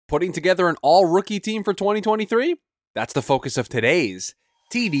Putting together an all-rookie team for 2023? That's the focus of today's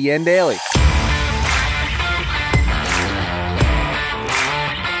TDN Daily.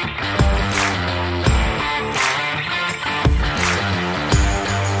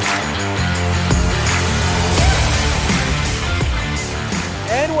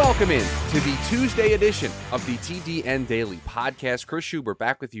 And welcome in to the Tuesday edition of the TDN Daily podcast. Chris Schubert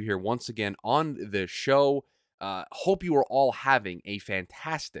back with you here once again on the show. Hope you are all having a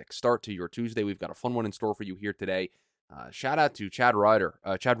fantastic start to your Tuesday. We've got a fun one in store for you here today. Shout out to Chad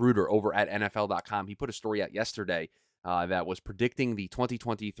Reuter over at NFL.com. He put a story out yesterday that was predicting the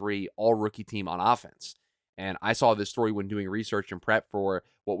 2023 all-rookie team on offense. And I saw this story when doing research and prep for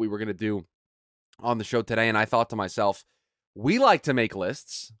what we were going to do on the show today. And I thought to myself, we like to make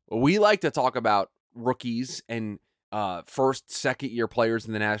lists. We like to talk about rookies and first, second-year players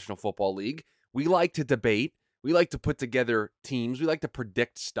in the National Football League. We like to debate. We like to put together teams. We like to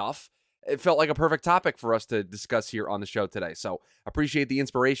predict stuff. It felt like a perfect topic for us to discuss here on the show today. So appreciate the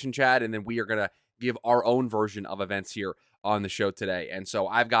inspiration, Chad, and then we are going to give our own version of events here on the show today. And so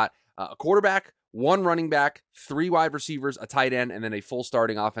I've got a quarterback, one running back, 3 wide receivers, a tight end, and then a full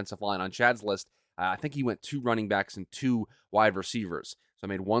starting offensive line on Chad's list. I think he went 2 running backs and 2 wide receivers. So I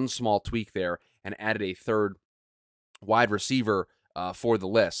made one small tweak there and added a third wide receiver for the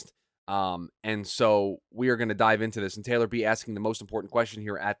list. And so we are going to dive into this. And Taylor B asking the most important question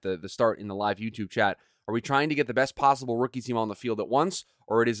here at the start in the live YouTube chat. Are we trying to get the best possible rookie team on the field at once,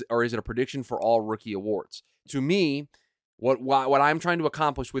 or is it a prediction for all rookie awards? To me, what I'm trying to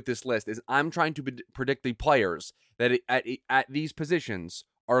accomplish with this list is I'm trying to predict the players that at these positions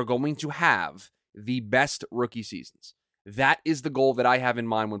are going to have the best rookie seasons. That is the goal that I have in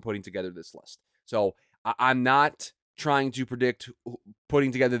mind when putting together this list. So I'm not trying to predict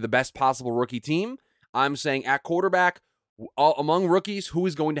putting together the best possible rookie team. I'm saying at quarterback, among rookies, who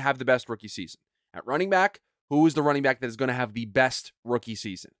is going to have the best rookie season? At running back, who is the running back that is going to have the best rookie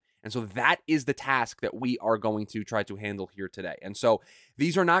season? And so that is the task that we are going to try to handle here today. And so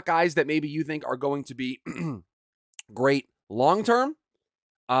these are not guys that maybe you think are going to be great long-term.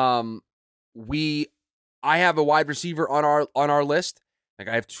 I have a wide receiver on our list. Like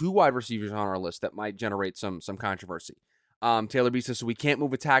I have 2 wide receivers on our list that might generate some controversy. Taylor B says, so we can't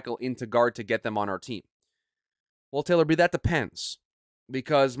move a tackle into guard to get them on our team. Well, Taylor B, that depends.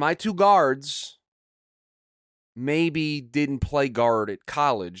 Because my 2 guards maybe didn't play guard at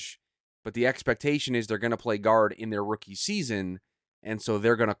college, but the expectation is they're going to play guard in their rookie season, and so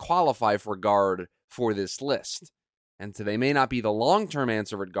they're going to qualify for guard for this list. And so they may not be the long-term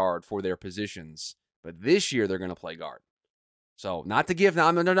answer at guard for their positions, but this year they're going to play guard. So I'm not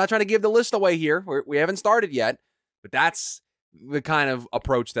trying to give the list away here. We haven't started yet, but that's the kind of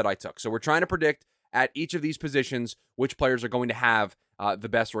approach that I took. So we're trying to predict at each of these positions which players are going to have the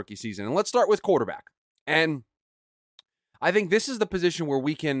best rookie season. And let's start with quarterback. And I think this is the position where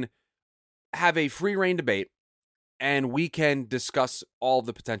we can have a free reign debate and we can discuss all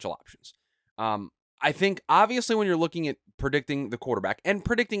the potential options. I think obviously when you're looking at predicting the quarterback and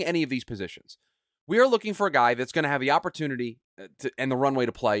predicting any of these positions, we are looking for a guy that's going to have the opportunity and the runway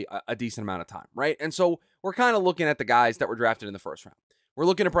to play a decent amount of time, right? And so we're kind of looking at the guys that were drafted in the first round. We're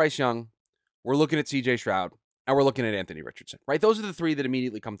looking at Bryce Young, we're looking at CJ Stroud, and we're looking at Anthony Richardson, right? Those are the 3 that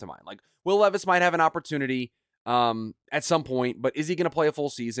immediately come to mind. Like Will Levis might have an opportunity at some point, but is he going to play a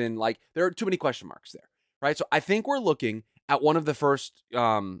full season? Like there are too many question marks there, right? So I think we're looking at one of the first,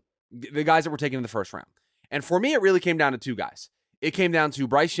 the guys that were taken in the first round. And for me, it really came down to 2 guys. It came down to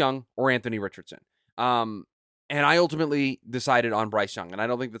Bryce Young or Anthony Richardson. And I ultimately decided on Bryce Young. And I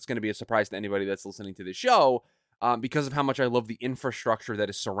don't think that's going to be a surprise to anybody that's listening to this show because of how much I love the infrastructure that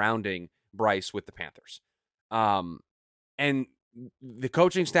is surrounding Bryce with the Panthers. And the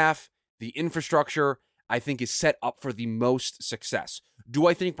coaching staff, the infrastructure, I think is set up for the most success. Do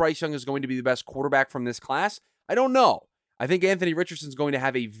I think Bryce Young is going to be the best quarterback from this class? I don't know. I think Anthony Richardson is going to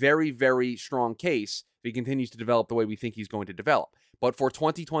have a very, very strong case if he continues to develop the way we think he's going to develop. But for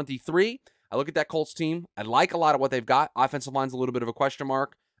 2023, I look at that Colts team. I like a lot of what they've got. Offensive line's a little bit of a question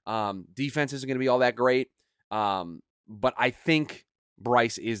mark. Defense isn't going to be all that great. But I think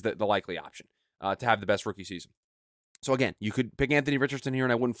Bryce is the likely option to have the best rookie season. So again, you could pick Anthony Richardson here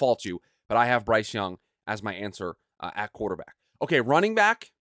and I wouldn't fault you, but I have Bryce Young as my answer at quarterback. Okay, running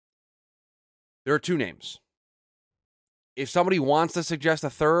back. There are 2 names. If somebody wants to suggest a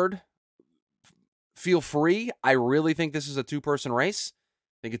third, feel free. I really think this is a 2-person race.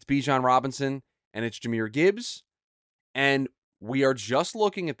 I think it's Bijan Robinson and it's Jahmyr Gibbs. And we are just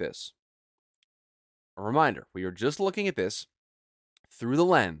looking at this. A reminder, we are just looking at this through the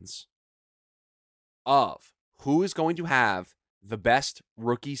lens of who is going to have the best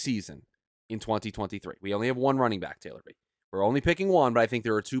rookie season in 2023? We only have one running back, Taylor B. We're only picking one, but I think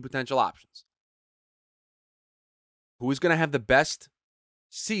there are two potential options. Who is going to have the best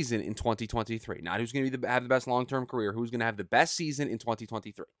season in 2023? Not who's going to have the best long-term career. Who's going to have the best season in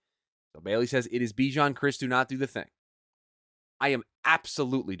 2023? So Bailey says it is Bijan. Chris, do not do the thing. I am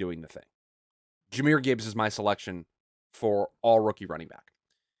absolutely doing the thing. Jahmyr Gibbs is my selection for all rookie running back.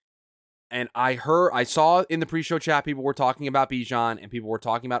 And I saw in the pre-show chat people were talking about Bijan and people were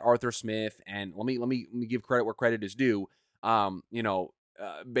talking about Arthur Smith. And let me give credit where credit is due.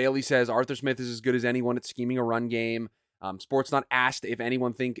 Bailey says Arthur Smith is as good as anyone at scheming a run game. Sportsnut asked if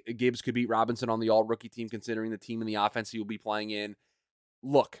anyone think Gibbs could beat Robinson on the all-rookie team, considering the team and the offense he will be playing in.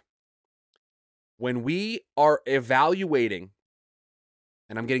 Look, when we are evaluating,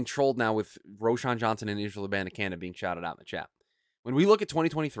 and I'm getting trolled now with Roshan Johnson and Israel Abanikanda being shouted out in the chat. When we look at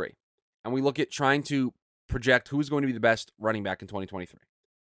 2023, and we look at trying to project who's going to be the best running back in 2023,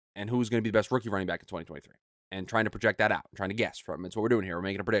 and who's going to be the best rookie running back in 2023, and trying to project that out, trying to guess from it's what we're doing here. We're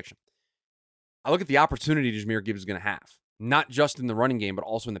making a prediction. I look at the opportunity Jahmyr Gibbs is going to have, not just in the running game, but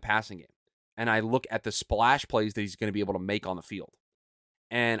also in the passing game. And I look at the splash plays that he's going to be able to make on the field.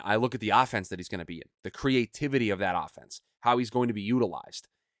 And I look at the offense that he's going to be in, the creativity of that offense, how he's going to be utilized.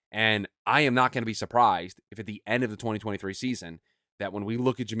 And I am not going to be surprised if at the end of the 2023 season, that when we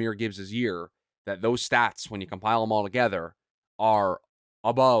look at Jahmyr Gibbs' year, that those stats, when you compile them all together, are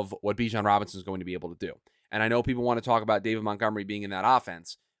above what Bijan Robinson is going to be able to do. And I know people want to talk about David Montgomery being in that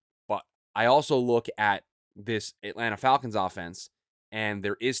offense, but I also look at this Atlanta Falcons offense, and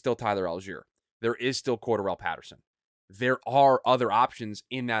there is still Tyler Algier. There is still Cordarrelle Patterson. There are other options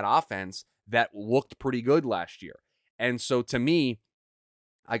in that offense that looked pretty good last year. And so to me,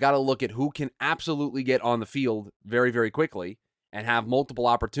 I got to look at who can absolutely get on the field very, very quickly and have multiple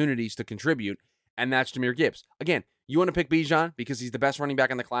opportunities to contribute, and that's Jahmyr Gibbs. Again, you want to pick Bijan because he's the best running back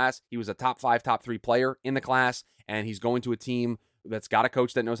in the class. He was a top 5, top 3 player in the class, and he's going to a team that's got a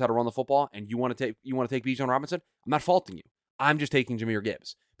coach that knows how to run the football, and you want to take Bijan Robinson. I'm not faulting you. I'm just taking Jahmyr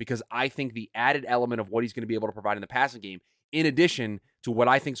Gibbs because I think the added element of what he's going to be able to provide in the passing game, in addition to what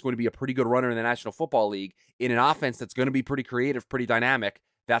I think is going to be a pretty good runner in the National Football League, in an offense that's going to be pretty creative, pretty dynamic,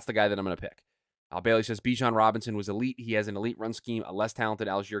 that's the guy that I'm going to pick. Bailey says Bijan Robinson was elite. He has an elite run scheme. A less talented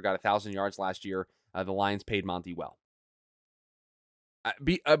Algier got 1,000 yards last year. The Lions paid Monty well.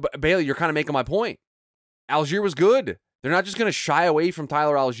 Bailey, you're kind of making my point. Algier was good. They're not just going to shy away from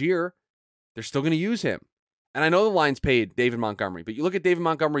Tyler Algier. They're still going to use him. And I know the Lions paid David Montgomery, but you look at David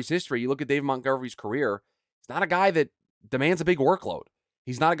Montgomery's history, you look at David Montgomery's career, he's not a guy that demands a big workload.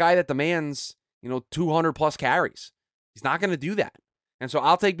 He's not a guy that demands, 200 plus carries. He's not going to do that. And so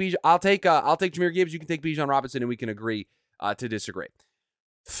I'll take Jahmyr Gibbs, you can take Bijan Robinson, and we can agree to disagree.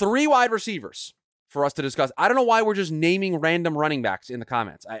 3 wide receivers for us to discuss. I don't know why we're just naming random running backs in the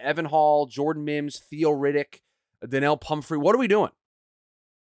comments. Evan Hall, Jordan Mims, Theo Riddick, Donnell Pumphrey. What are we doing?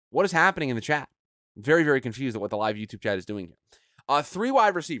 What is happening in the chat? I'm very, very confused at what the live YouTube chat is doing here. 3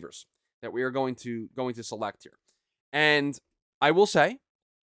 wide receivers that we are going to select here. And I will say,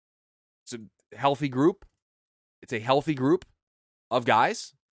 it's a healthy group. It's a healthy group of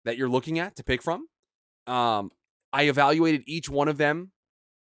guys that you're looking at to pick from. I evaluated each one of them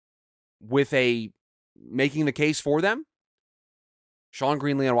with making the case for them. Sean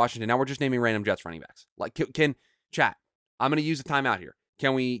Green, Leon Washington. Now we're just naming random Jets running backs. Like, can chat? I'm going to use a timeout here.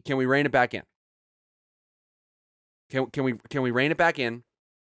 Can we rein it back in? Can we rein it back in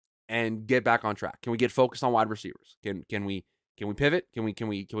and get back on track? Can we get focused on wide receivers? Can we pivot? Can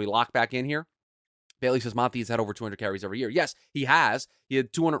we lock back in here? Bailey says Monty has had over 200 carries every year. Yes, he has. He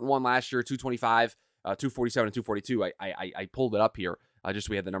had 201 last year, 225, 247, and 242. I pulled it up here just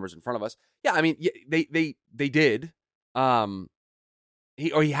so we had the numbers in front of us. Yeah, I mean, they did.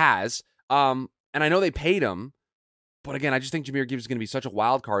 He has. And I know they paid him, but again, I just think Jahmyr Gibbs is going to be such a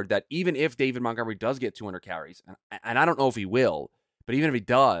wild card that even if David Montgomery does get 200 carries, and I don't know if he will, but even if he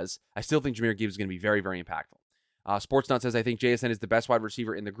does, I still think Jahmyr Gibbs is going to be very, very impactful. Sportsnut says, I think JSN is the best wide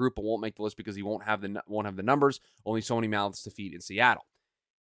receiver in the group, but won't make the list because he won't have the numbers. Only so many mouths to feed in Seattle.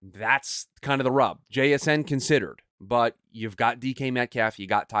 That's kind of the rub. JSN considered, but you've got DK Metcalf, you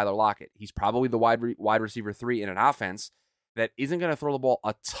got Tyler Lockett. He's probably the wide receiver 3 in an offense that isn't going to throw the ball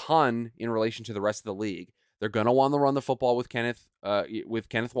a ton in relation to the rest of the league. They're going to want to run the football with Kenneth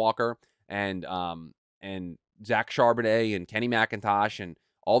Walker and Zach Charbonnet and Kenny McIntosh and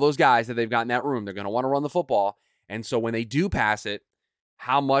all those guys that they've got in that room. They're going to want to run the football. And so when they do pass it,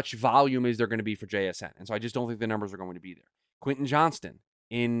 how much volume is there going to be for JSN? And so I just don't think the numbers are going to be there. Quentin Johnston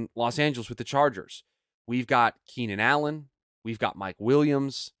in Los Angeles with the Chargers. We've got Keenan Allen. We've got Mike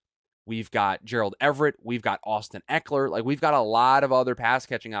Williams. We've got Gerald Everett. We've got Austin Eckler. Like, we've got a lot of other pass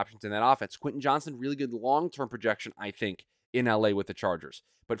catching options in that offense. Quentin Johnson, really good long-term projection, I think, in LA with the Chargers.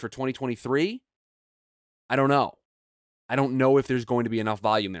 But for 2023, I don't know. I don't know if there's going to be enough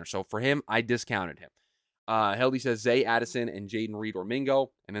volume there. So for him, I discounted him. Heldy says Zay, Addison, and Jaden Reed or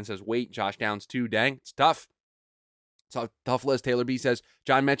Mingo. And then says, wait, Josh Downs too. Dang, it's tough. It's a tough list. Taylor B says,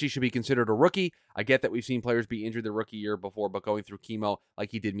 John Mechie should be considered a rookie. I get that we've seen players be injured the rookie year before, but going through chemo like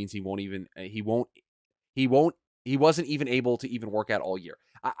he did means he wasn't even able to even work out all year.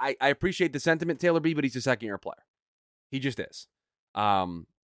 I appreciate the sentiment, Taylor B, but he's a second-year player. He just is. And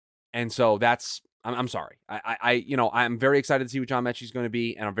so that's, I'm sorry. I'm very excited to see what John Mechie's going to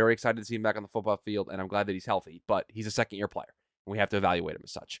be, and I'm very excited to see him back on the football field, and I'm glad that he's healthy, but he's a second-year player, and we have to evaluate him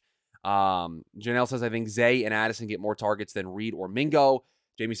as such. Janelle says, I think Zay and Addison get more targets than Reed or Mingo.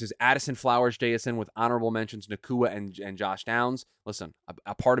 Jamie says, Addison, Flowers, JSN with honorable mentions, Nakua and Josh Downs. Listen,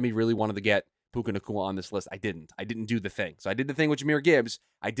 a part of me really wanted to get Puka Nakua on this list. I didn't do the thing. So I did the thing with Jahmyr Gibbs.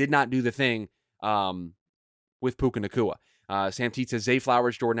 I did not do the thing with Puka Nakua. Sam Teet says, Zay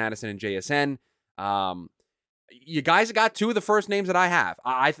Flowers, Jordan Addison, and JSN. You guys got two of the first names that I have.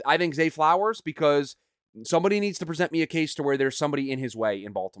 I think Zay Flowers, because somebody needs to present me a case to where there's somebody in his way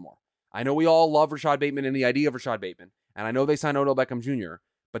in Baltimore. I know we all love Rashad Bateman and the idea of Rashad Bateman, and I know they signed Odell Beckham Jr.,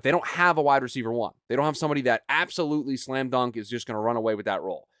 but they don't have a wide receiver one. They don't have somebody that absolutely slam dunk is just going to run away with that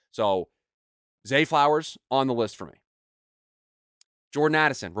role. So, Zay Flowers on the list for me. Jordan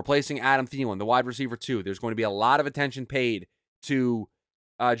Addison, replacing Adam Thielen, the wide receiver 2. There's going to be a lot of attention paid to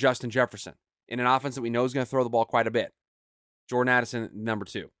Justin Jefferson in an offense that we know is going to throw the ball quite a bit. Jordan Addison, number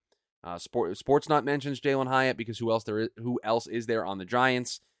 2. Sportsnut mentions Jalen Hyatt because who else is there on the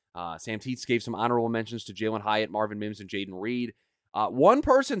Giants? Sam Teets gave some honorable mentions to Jalen Hyatt, Marvin Mims, and Jaden Reed. One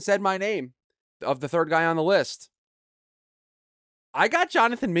person said my name of the third guy on the list. I got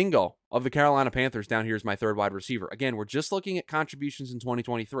Jonathan Mingo of the Carolina Panthers down here as my third wide receiver. Again, we're just looking at contributions in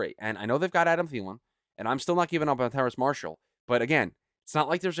 2023. And I know they've got Adam Thielen, and I'm still not giving up on Terrace Marshall. But again, it's not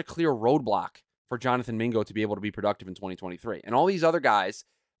like there's a clear roadblock for Jonathan Mingo to be able to be productive in 2023. And all these other guys,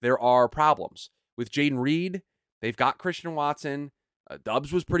 there are problems. With Jaden Reed, they've got Christian Watson.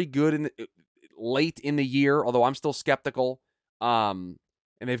 Dubs was pretty good late in the year, although I'm still skeptical. And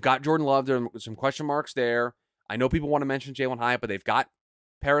they've got Jordan Love. There are some question marks there. I know people want to mention Jalen Hyatt, but they've got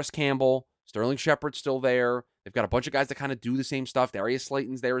Paris Campbell. Sterling Shepard's still there. They've got a bunch of guys that kind of do the same stuff. Darius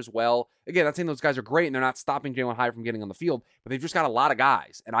Slayton's there as well. Again, I'm not saying those guys are great, and they're not stopping Jalen Hyatt from getting on the field, but they've just got a lot of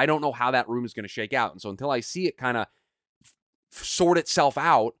guys, and I don't know how that room is going to shake out. And so until I see it kind of sort itself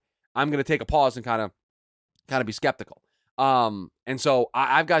out, I'm going to take a pause and kind of be skeptical. And so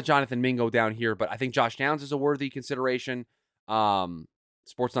I've got Jonathan Mingo down here, but I think Josh Downs is a worthy consideration.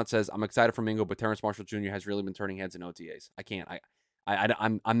 Sportsnut says, I'm excited for Mingo, but Terrace Marshall Jr. has really been turning heads in OTAs. I can't.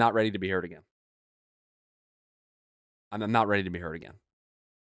 I'm not ready to be heard again. I'm not ready to be heard again.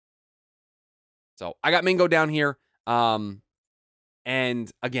 So I got Mingo down here. And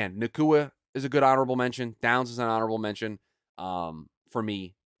again, Nakua is a good honorable mention. Downs is an honorable mention. For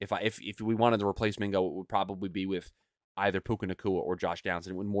me, if we wanted to replace Mingo, it would probably be with either Puka Nakua or Josh Downs,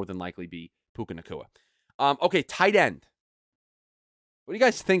 and it would more than likely be Puka Nakua. Okay, tight end. What do you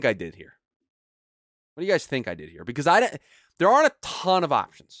guys think I did here? Because there aren't a ton of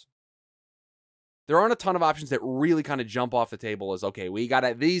options. There aren't a ton of options that really kind of jump off the table as, okay,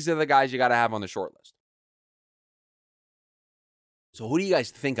 these are the guys you got to have on the short list. So who do you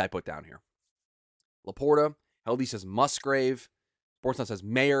guys think I put down here? Laporta. Heldy says Musgrave. Sportsnet says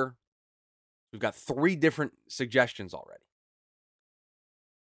Mayer. We've got 3 different suggestions already.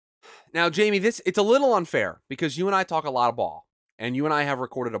 Now, Jamie, it's a little unfair because you and I talk a lot of ball, and you and I have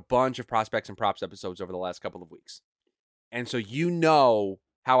recorded a bunch of prospects and props episodes over the last couple of weeks. And so you know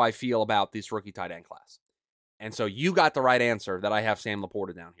how I feel about this rookie tight end class. And so you got the right answer that I have Sam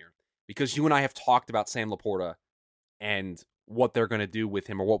Laporta down here because you and I have talked about Sam Laporta and what they're going to do with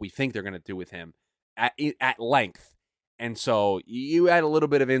him or what we think they're going to do with him at length. And so you had a little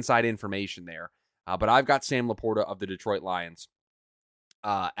bit of inside information there. But I've got Sam Laporta of the Detroit Lions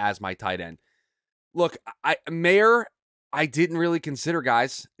as my tight end. Look, Mayer, I didn't really consider,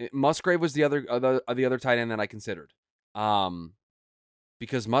 guys. Musgrave was the other tight end that I considered.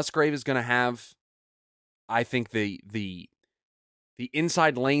 Because Musgrave is going to have, I think, the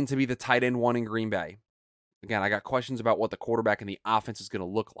inside lane to be the tight end 1 in Green Bay. Again, I got questions about what the quarterback and the offense is going to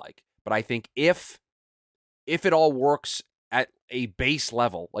look like. But I think if it all works at a base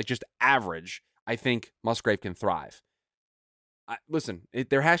level, like just average, I think Musgrave can thrive. Listen,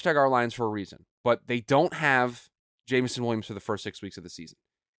 they're hashtag our Lions for a reason, but they don't have Jameson Williams for the first 6 weeks of the season.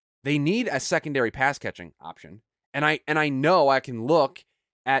 They need a secondary pass catching option. And I know I can look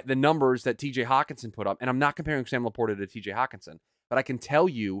at the numbers that TJ Hawkinson put up, and I'm not comparing Sam Laporta to TJ Hawkinson, but I can tell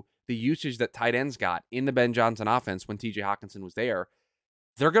you the usage that tight ends got in the Ben Johnson offense when TJ Hawkinson was there,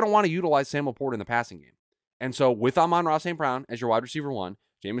 they're going to want to utilize Sam Laporta in the passing game. And so with Amon-Ra St. Brown as your wide receiver 1,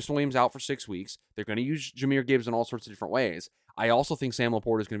 Jameson Williams out for 6 weeks, they're going to use Jahmyr Gibbs in all sorts of different ways. I also think Sam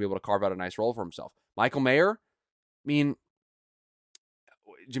Laporta is going to be able to carve out a nice role for himself. Michael Mayer, I mean,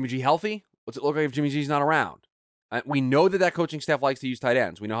 Jimmy G healthy? What's it look like if Jimmy G's not around? We know that coaching staff likes to use tight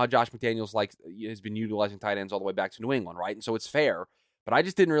ends. We know how Josh McDaniels has been utilizing tight ends all the way back to New England, right? And so it's fair. But I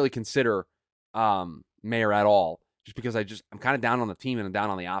just didn't really consider Mayer at all, just because I'm kind of down on the team and I'm down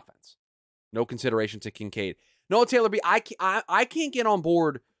on the offense. No consideration to Kincaid. No, Taylor B, I can't get on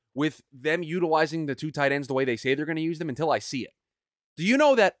board with them utilizing the 2 tight ends the way they say they're going to use them until I see it. Do you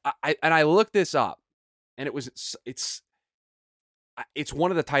know that? I looked this up, and it's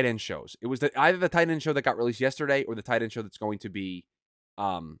one of the tight end shows. It was either the tight end show that got released yesterday or the tight end show that's going to be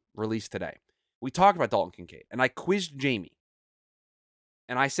released today. We talked about Dalton Kincaid, and I quizzed Jamie.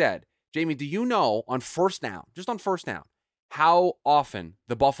 And I said, Jamie, do you know on first down, just on first down, how often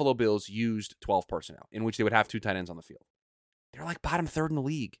the Buffalo Bills used 12 personnel in which they would have 2 tight ends on the field? They're like bottom 3rd in the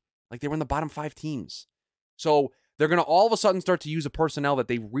league. Like they were in the bottom 5 teams. So they're going to all of a sudden start to use a personnel that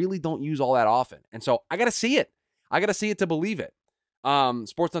they really don't use all that often. And so I got to see it. I got to see it to believe it.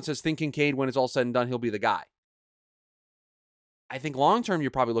 Sportsnet says, think Kincaid, when it's all said and done, he'll be the guy. I think long-term,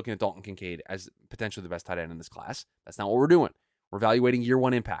 you're probably looking at Dalton Kincaid as potentially the best tight end in this class. That's not what we're doing. We're evaluating year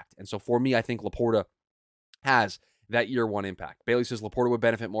 1 impact. And so for me, I think Laporta has that year 1 impact. Bailey says Laporta would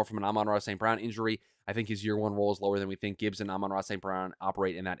benefit more from an Amon-Ra St. Brown injury. I think his year 1 role is lower than we think. Gibbs and Amon-Ra St. Brown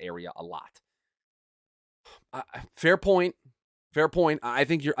operate in that area a lot. Fair point. Fair point. I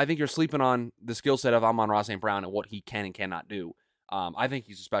think you're sleeping on the skill set of Amon-Ra St. Brown and what he can and cannot do. I think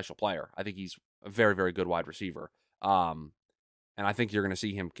he's a special player. I think he's a very, very good wide receiver. And I think you're going to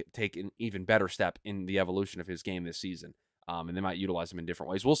see him take an even better step in the evolution of his game this season. And they might utilize him in different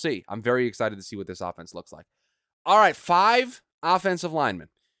ways. We'll see. I'm very excited to see what this offense looks like. All right, 5 offensive linemen,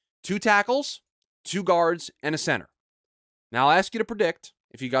 2 tackles, 2 guards, and a center. Now, I'll ask you to predict,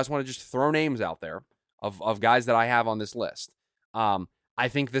 if you guys want to just throw names out there of guys that I have on this list. I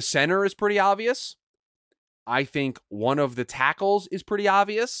think the center is pretty obvious. I think one of the tackles is pretty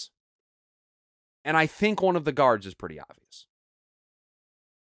obvious. And I think one of the guards is pretty obvious.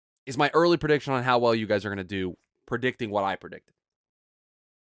 Is my early prediction on how well you guys are going to do predicting what I predicted.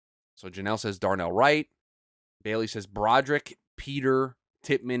 So Janelle says Darnell Wright. Bailey says Broderick, Peter,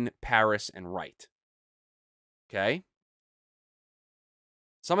 Tippmann, Paris, and Wright. Okay.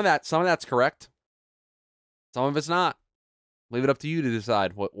 Some of that's correct. Some of it's not. Leave it up to you to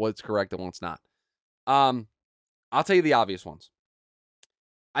decide what's correct and what's not. I'll tell you the obvious ones.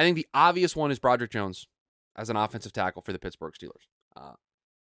 I think the obvious one is Broderick Jones as an offensive tackle for the Pittsburgh Steelers.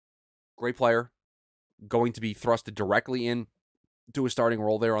 Great player. Going to be thrusted directly into a starting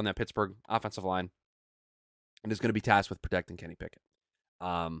role there on that Pittsburgh offensive line. And is going to be tasked with protecting Kenny Pickett.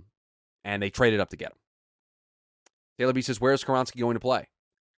 And they traded up to get him. Taylor B says, where is Skoronski going to play?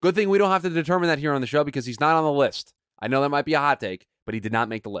 Good thing we don't have to determine that here on the show because he's not on the list. I know that might be a hot take, but he did not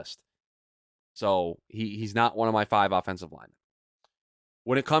make the list. So he's not one of my 5 offensive linemen.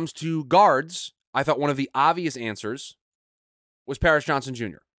 When it comes to guards, I thought one of the obvious answers was Paris Johnson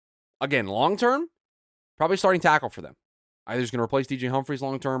Jr. Again, long-term, probably starting tackle for them. Either he's going to replace DJ Humphries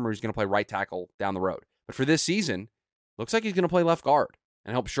long-term or he's going to play right tackle down the road. But for this season, looks like he's going to play left guard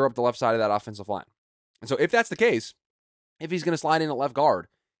and help shore up the left side of that offensive line. And so if that's the case, if he's going to slide in at left guard,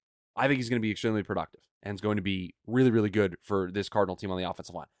 I think he's going to be extremely productive and is going to be really, really good for this Cardinal team on the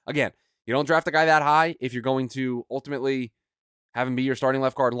offensive line. Again, you don't draft a guy that high if you're going to ultimately have him be your starting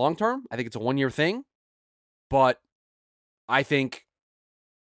left guard long-term. I think it's a 1-year thing. But I think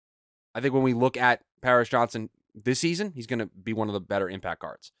when we look at Paris Johnson this season, he's going to be one of the better impact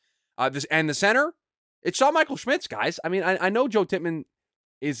guards. And the center, it's Shawn Michael Schmitz, guys. I mean, I know Joe Tippmann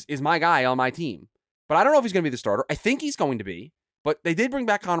is my guy on my team, but I don't know if he's going to be the starter. I think he's going to be, but they did bring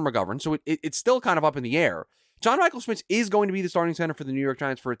back Connor McGovern, so it's still kind of up in the air. John Michael Schmitz is going to be the starting center for the New York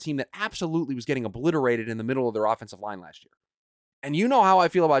Giants for a team that absolutely was getting obliterated in the middle of their offensive line last year. And you know how I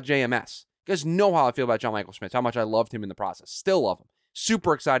feel about JMS. You guys know how I feel about John Michael Schmitz, how much I loved him in the process. Still love him.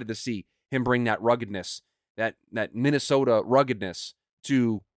 Super excited to see him bring that ruggedness, that Minnesota ruggedness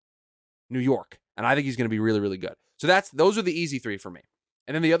to New York. And I think he's going to be really, really good. So those are the easy 3 for me.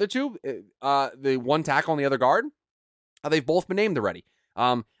 And then the other 2, the one tackle and the other guard, they've both been named already.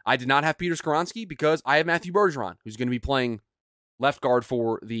 I did not have Peter Skoronski because I have Matthew Bergeron, who's going to be playing left guard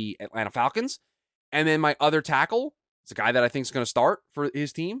for the Atlanta Falcons. And then my other tackle is a guy that I think is going to start for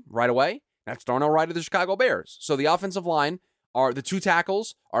his team right away. That's Darnell Wright of the Chicago Bears. So the offensive line The two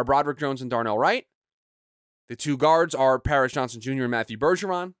tackles are Broderick Jones and Darnell Wright. The two guards are Paris Johnson Jr. and Matthew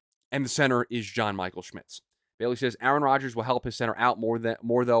Bergeron. And the center is John Michael Schmitz. Bailey says Aaron Rodgers will help his center out more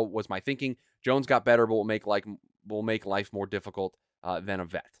though was my thinking. Jones got better, but will make life more difficult than a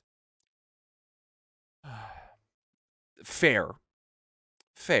vet. Fair.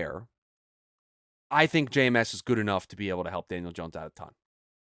 I think JMS is good enough to be able to help Daniel Jones out a ton.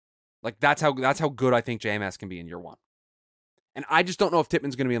 Like that's how good I think JMS can be in year one. And I just don't know if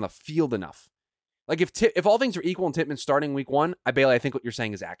Tippmann's going to be on the field enough. Like if all things are equal and Tippmann's starting week one, Bailey, I think what you're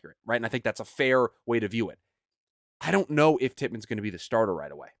saying is accurate, right? And I think that's a fair way to view it. I don't know if Tippmann's going to be the starter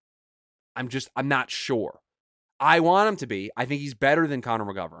right away. I'm not sure. I want him to be. I think he's better than Connor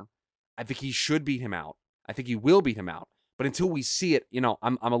McGovern. I think he should beat him out. I think he will beat him out. But until we see it,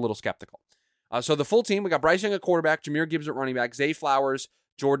 I'm a little skeptical. So the full team, we got Bryce Young at quarterback, Jahmyr Gibbs at running back, Zay Flowers,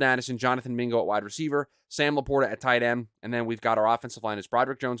 Jordan Addison, Jonathan Mingo at wide receiver, Sam Laporta at tight end, and then we've got our offensive line as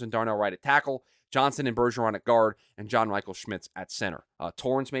Broderick Jones and Darnell Wright at tackle, Johnson and Bergeron at guard, and John Michael Schmitz at center.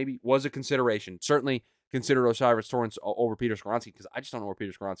 Torrance maybe was a consideration. Certainly consider O'Cyrus Torrance over Peter Skoronski because I just don't know where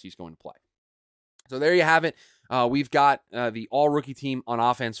Peter Skoronski is going to play. So there you have it. We've got the all-rookie team on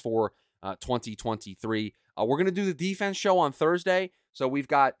offense for 2023. We're going to do the defense show on Thursday. So we've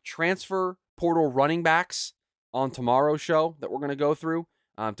got transfer portal running backs on tomorrow's show that we're going to go through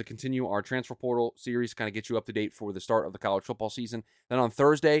to continue our transfer portal series, kind of get you up to date for the start of the college football season. Then on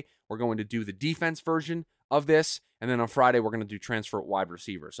Thursday, we're going to do the defense version of this. And then on Friday, we're going to do transfer wide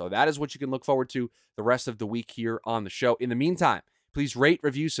receiver. So that is what you can look forward to the rest of the week here on the show. In the meantime, please rate,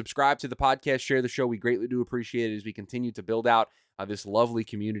 review, subscribe to the podcast, share the show. We greatly do appreciate it as we continue to build out this lovely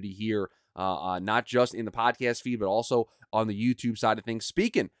community here, not just in the podcast feed, but also on the YouTube side of things.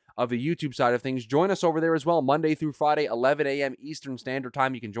 Speaking of the YouTube side of things, join us over there as well, Monday through Friday, 11 a.m. Eastern Standard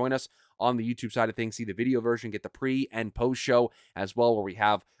Time. You can join us on the YouTube side of things, see the video version, get the pre and post show as well, where we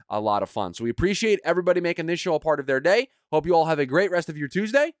have a lot of fun. So we appreciate everybody making this show a part of their day. Hope you all have a great rest of your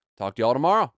Tuesday. Talk to you all tomorrow.